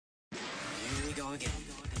go again.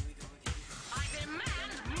 I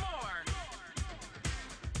demand more!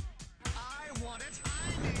 I want it, I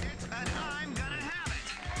need it, and I'm gonna have it!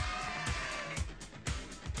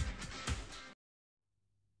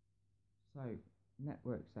 So,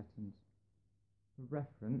 network settings. For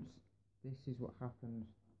reference, this is what happens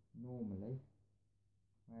normally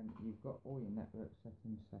when you've got all your network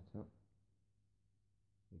settings set up.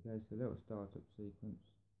 It goes to a little startup sequence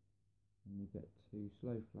and you get 2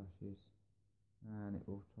 slow flashes and it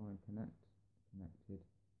will try and connected. There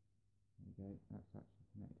you go, that's actually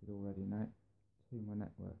connected already now to my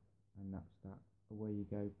network, and that's that. Away you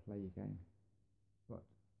go, play your game. But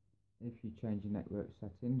if you change your network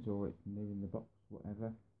settings or it's new in the box,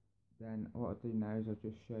 whatever, then what I'll do now is I'll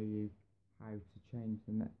just show you how to change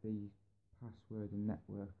the password and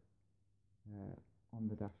network on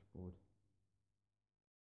the dashboard.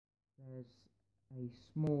 There's a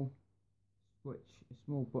small switch, a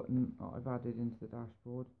small button that I've added into the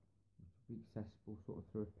dashboard, which will be accessible sort of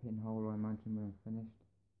through a pinhole, I imagine, when I'm finished.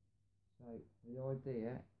 So the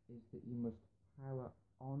idea is that you must power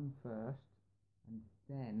on first and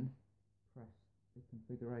then press the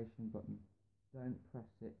configuration button. Don't press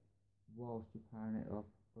it whilst you're powering it up,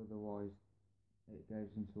 otherwise it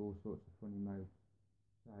goes into all sorts of funny modes.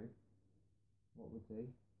 So what we'll do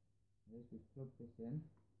is we plug this in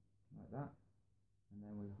like that, and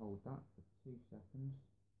then we hold that for 2 seconds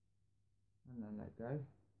and then let go,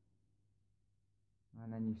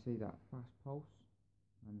 and then you see that fast pulse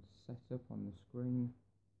and set up on the screen,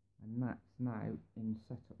 and that's now in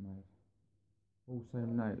setup mode. Also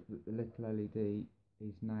note that the little LED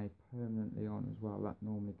is now permanently on as well. That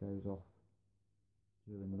normally goes off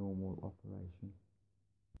during normal operation.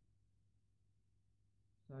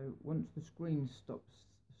 So once the screen stopped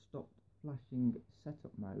flashing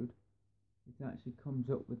setup mode, it actually comes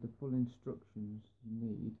up with the full instructions you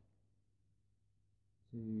need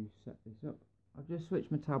to set this up. I've just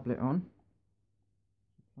switched my tablet on,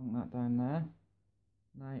 plonk that down there.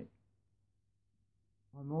 Now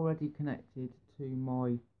I'm already connected to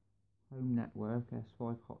my home network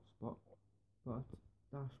S5 hotspot, but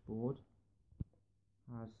dashboard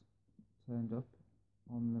has turned up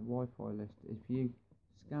on the Wi-Fi list. If you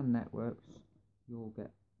scan networks, you'll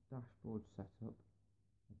get dashboard setup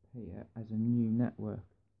appear as a new network.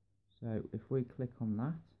 So if we click on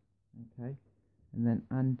that, okay, and then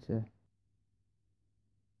enter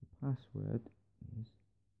the password is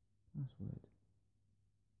password.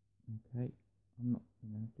 Okay, I'm not,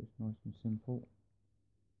 just nice and simple.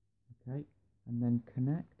 Okay, and then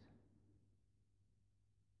connect.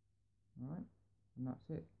 Alright, and that's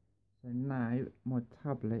it. So now my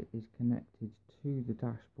tablet is connected to the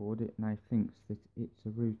dashboard. It now thinks that it's a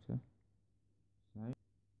router. So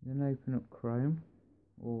then open up Chrome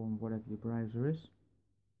or whatever your browser is.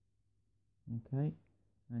 Okay,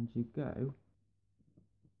 and you go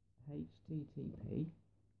http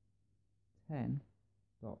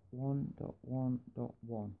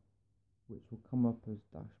 10.1.1.1, which will come up as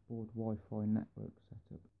dashboard Wi-Fi network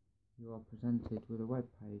setup. You are presented with a web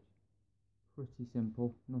page. Pretty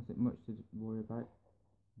simple, nothing much to worry about.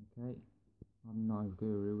 Okay, I'm no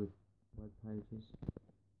guru with web pages.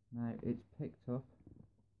 Now it's picked up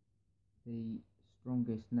the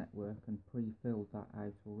strongest network and pre-filled that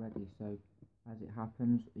out already, so as it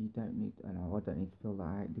happens you don't need, I don't need to fill that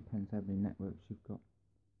out, it depends how many networks you've got.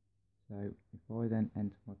 So if I then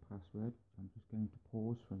enter my password, which I'm just going to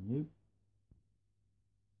pause from you.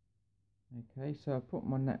 Okay, so I put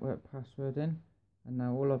my network password in, and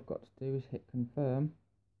now all I've got to do is hit confirm,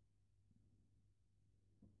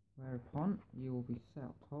 whereupon you will be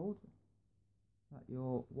told that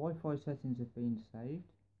your Wi-Fi settings have been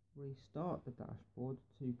saved. Restart the dashboard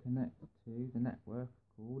to connect to the network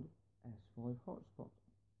called S5 hotspot.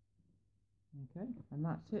 Okay, and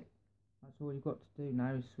that's it. That's all you've got to do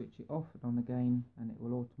now is switch it off and on again, and it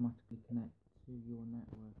will automatically connect to your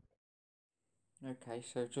network. Okay,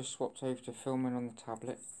 so just swapped over to filming on the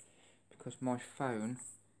tablet because my phone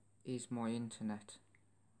is my internet.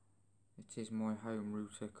 It is my home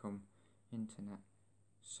router come internet.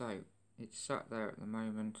 So it's sat there at the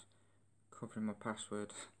moment covering my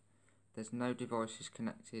password. There's no devices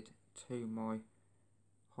connected to my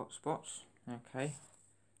hotspots. Okay,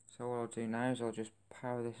 so what I'll do now is I'll just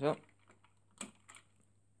power this up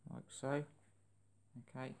like so.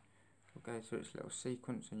 Okay, we'll go through its little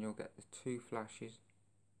sequence and you'll get the 2 flashes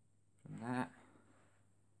from there.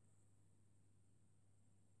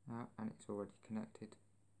 And it's already connected.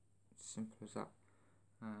 It's simple as that.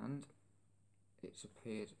 And it's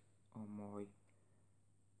appeared on my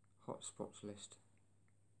hotspots list.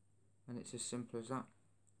 And it's as simple as that.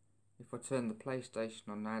 If I turn the PlayStation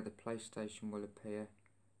on now, the PlayStation will appear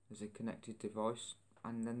as a connected device,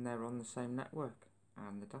 and then they're on the same network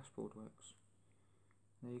and the dashboard works.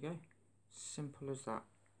 There you go. Simple as that.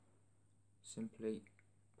 Simply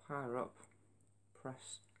power up,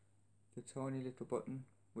 press the tiny little button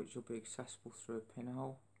which will be accessible through a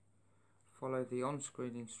pinhole, follow the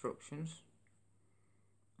on-screen instructions,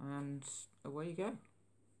 and away you go.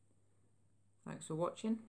 Thanks for watching.